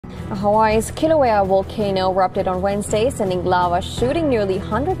Hawaii's Kilauea volcano erupted on Wednesday, sending lava shooting nearly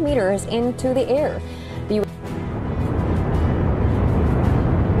 100 meters into the air. The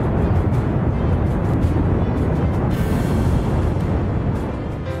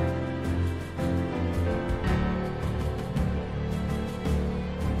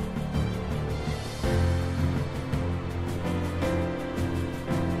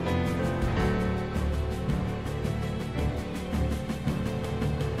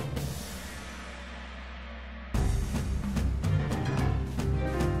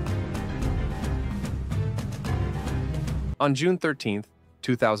On June 13,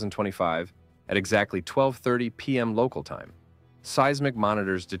 2025, at exactly 12:30 p.m. local time, seismic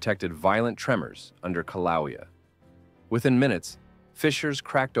monitors detected violent tremors under Kilauea. Within minutes, fissures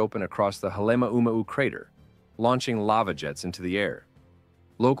cracked open across the Halema'uma'u crater, launching lava jets into the air.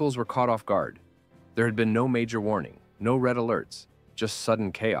 Locals were caught off guard. There had been no major warning, no red alerts, just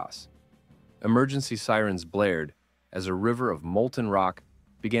sudden chaos. Emergency sirens blared as a river of molten rock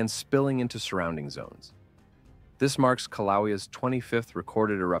began spilling into surrounding zones. This marks Kilauea's 25th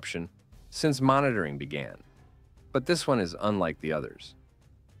recorded eruption since monitoring began. But this one is unlike the others.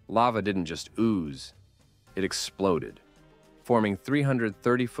 Lava didn't just ooze, it exploded, forming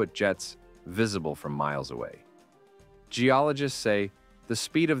 330-foot jets visible from miles away. Geologists say the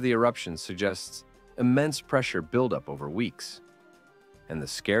speed of the eruption suggests immense pressure buildup over weeks. And the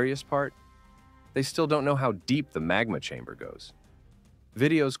scariest part? They still don't know how deep the magma chamber goes.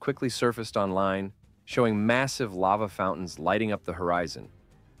 Videos quickly surfaced online, showing massive lava fountains lighting up the horizon.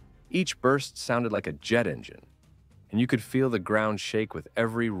 Each burst sounded like a jet engine, and you could feel the ground shake with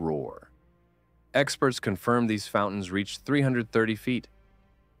every roar. Experts confirmed these fountains reached 330 feet,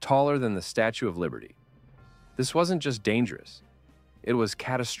 taller than the Statue of Liberty. This wasn't just dangerous, it was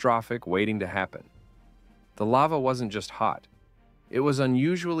catastrophic waiting to happen. The lava wasn't just hot, it was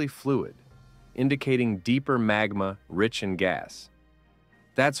unusually fluid, indicating deeper magma rich in gas.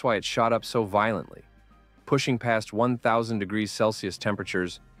 That's why it shot up so violently, pushing past 1,000 degrees Celsius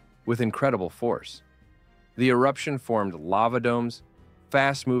temperatures with incredible force. The eruption formed lava domes,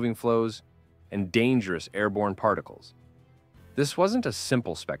 fast-moving flows, and dangerous airborne particles. This wasn't a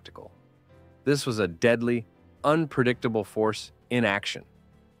simple spectacle. This was a deadly, unpredictable force in action.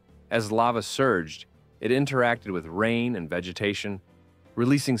 As lava surged, it interacted with rain and vegetation,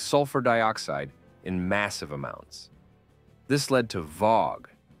 releasing sulfur dioxide in massive amounts. This led to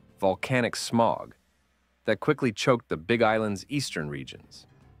volcanic smog, that quickly choked the Big Island's eastern regions.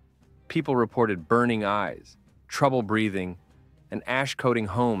 People reported burning eyes, trouble breathing, and ash-coating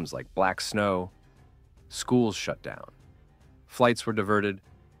homes like black snow. Schools shut down. Flights were diverted.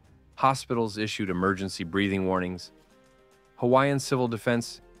 Hospitals issued emergency breathing warnings. Hawaiian Civil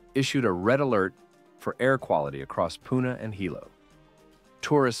Defense issued a red alert for air quality across Puna and Hilo.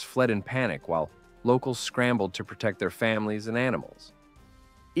 Tourists fled in panic while locals scrambled to protect their families and animals.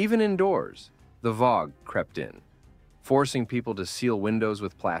 Even indoors, the fog crept in, forcing people to seal windows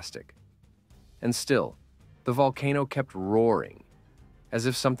with plastic. And still, the volcano kept roaring, as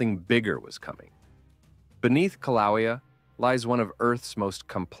if something bigger was coming. Beneath Kilauea lies one of Earth's most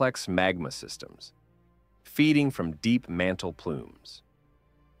complex magma systems, feeding from deep mantle plumes.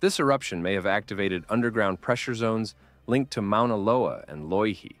 This eruption may have activated underground pressure zones linked to Mauna Loa and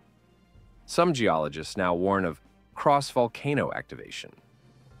Loihi. Some geologists now warn of cross-volcano activation,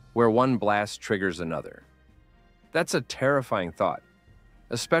 where one blast triggers another. That's a terrifying thought,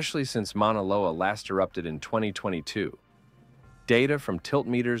 especially since Mauna Loa last erupted in 2022. Data from tilt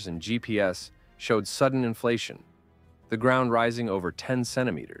meters and GPS showed sudden inflation, the ground rising over 10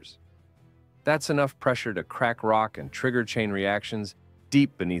 centimeters. That's enough pressure to crack rock and trigger chain reactions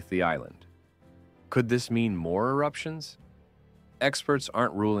deep beneath the island. Could this mean more eruptions? Experts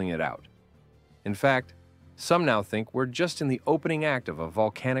aren't ruling it out. In fact, some now think we're just in the opening act of a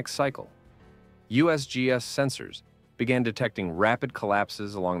volcanic cycle. USGS sensors began detecting rapid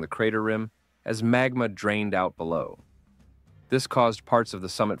collapses along the crater rim as magma drained out below. This caused parts of the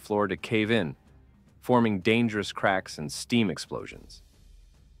summit floor to cave in, forming dangerous cracks and steam explosions.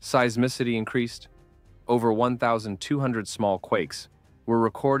 Seismicity increased. Over 1,200 small quakes were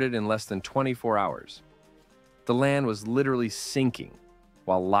recorded in less than 24 hours. The land was literally sinking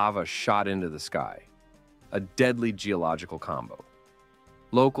while lava shot into the sky. A deadly geological combo.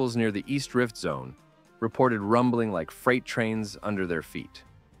 Locals near the East Rift Zone reported rumbling like freight trains under their feet.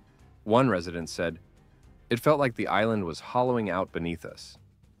 One resident said, "It felt like the island was hollowing out beneath us."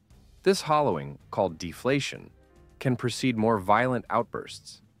 This hollowing, called deflation, can precede more violent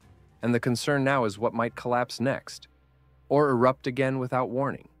outbursts, and the concern now is what might collapse next, or erupt again without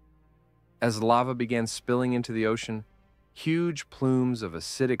warning. As lava began spilling into the ocean, Huge plumes of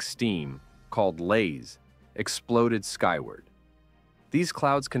acidic steam, called lays, exploded skyward. These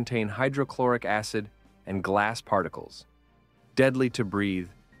clouds contain hydrochloric acid and glass particles, deadly to breathe,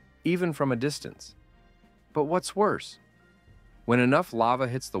 even from a distance. But what's worse? When enough lava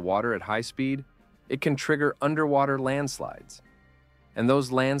hits the water at high speed, it can trigger underwater landslides. And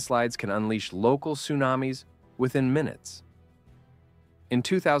those landslides can unleash local tsunamis within minutes. In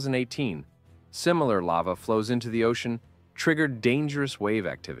 2018, similar lava flows into the ocean triggered dangerous wave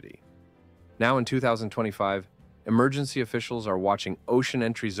activity. Now in 2025, emergency officials are watching ocean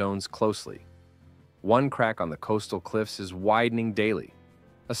entry zones closely. One crack on the coastal cliffs is widening daily,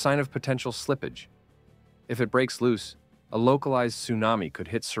 a sign of potential slippage. If it breaks loose, a localized tsunami could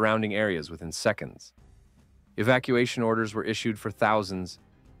hit surrounding areas within seconds. Evacuation orders were issued for thousands.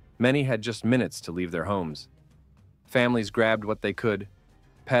 Many had just minutes to leave their homes. Families grabbed what they could,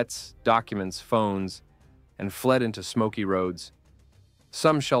 pets, documents, phones, and fled into smoky roads.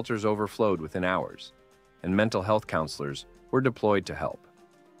 Some shelters overflowed within hours, and mental health counselors were deployed to help.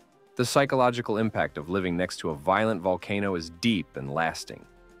 The psychological impact of living next to a violent volcano is deep and lasting.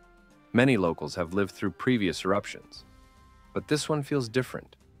 Many locals have lived through previous eruptions, but this one feels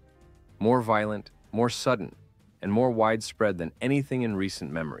different. More violent, more sudden, and more widespread than anything in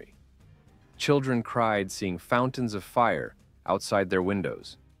recent memory. Children cried seeing fountains of fire outside their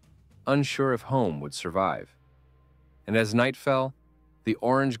windows, unsure if home would survive. And as night fell, the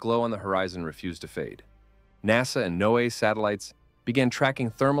orange glow on the horizon refused to fade. NASA and NOAA satellites began tracking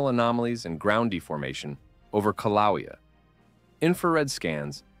thermal anomalies and ground deformation over Kilauea. Infrared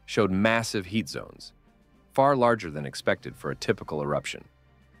scans showed massive heat zones, far larger than expected for a typical eruption.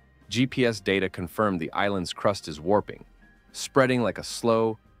 GPS data confirmed the island's crust is warping, spreading like a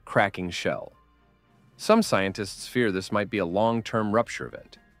slow, cracking shell. Some scientists fear this might be a long-term rupture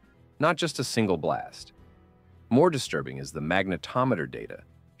event, not just a single blast. More disturbing is the magnetometer data,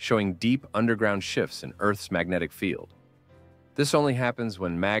 showing deep underground shifts in Earth's magnetic field. This only happens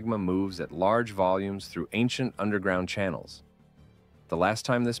when magma moves at large volumes through ancient underground channels. The last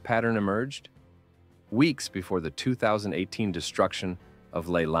time this pattern emerged? Weeks before the 2018 destruction of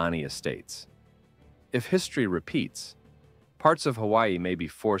Leilani estates. If history repeats, parts of Hawaii may be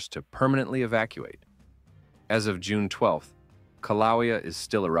forced to permanently evacuate. As of June 12th, Kilauea is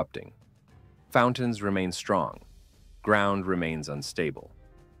still erupting. Fountains remain strong. Ground remains unstable.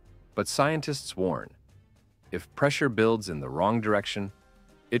 But scientists warn, if pressure builds in the wrong direction,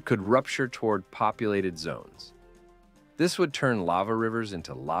 it could rupture toward populated zones. This would turn lava rivers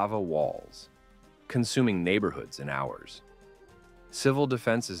into lava walls, consuming neighborhoods in hours. Civil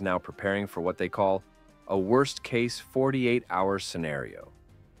defense is now preparing for what they call a worst-case 48-hour scenario.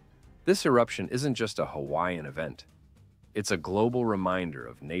 This eruption isn't just a Hawaiian event. It's a global reminder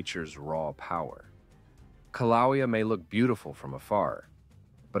of nature's raw power. Kilauea may look beautiful from afar,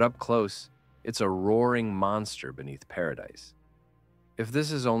 but up close, it's a roaring monster beneath paradise. If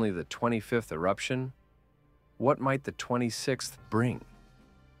this is only the 25th eruption, what might the 26th bring?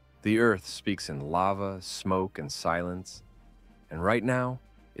 The Earth speaks in lava, smoke, and silence, and right now,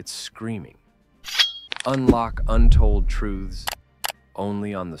 it's screaming. Unlock untold truths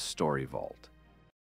only on the Story Vault.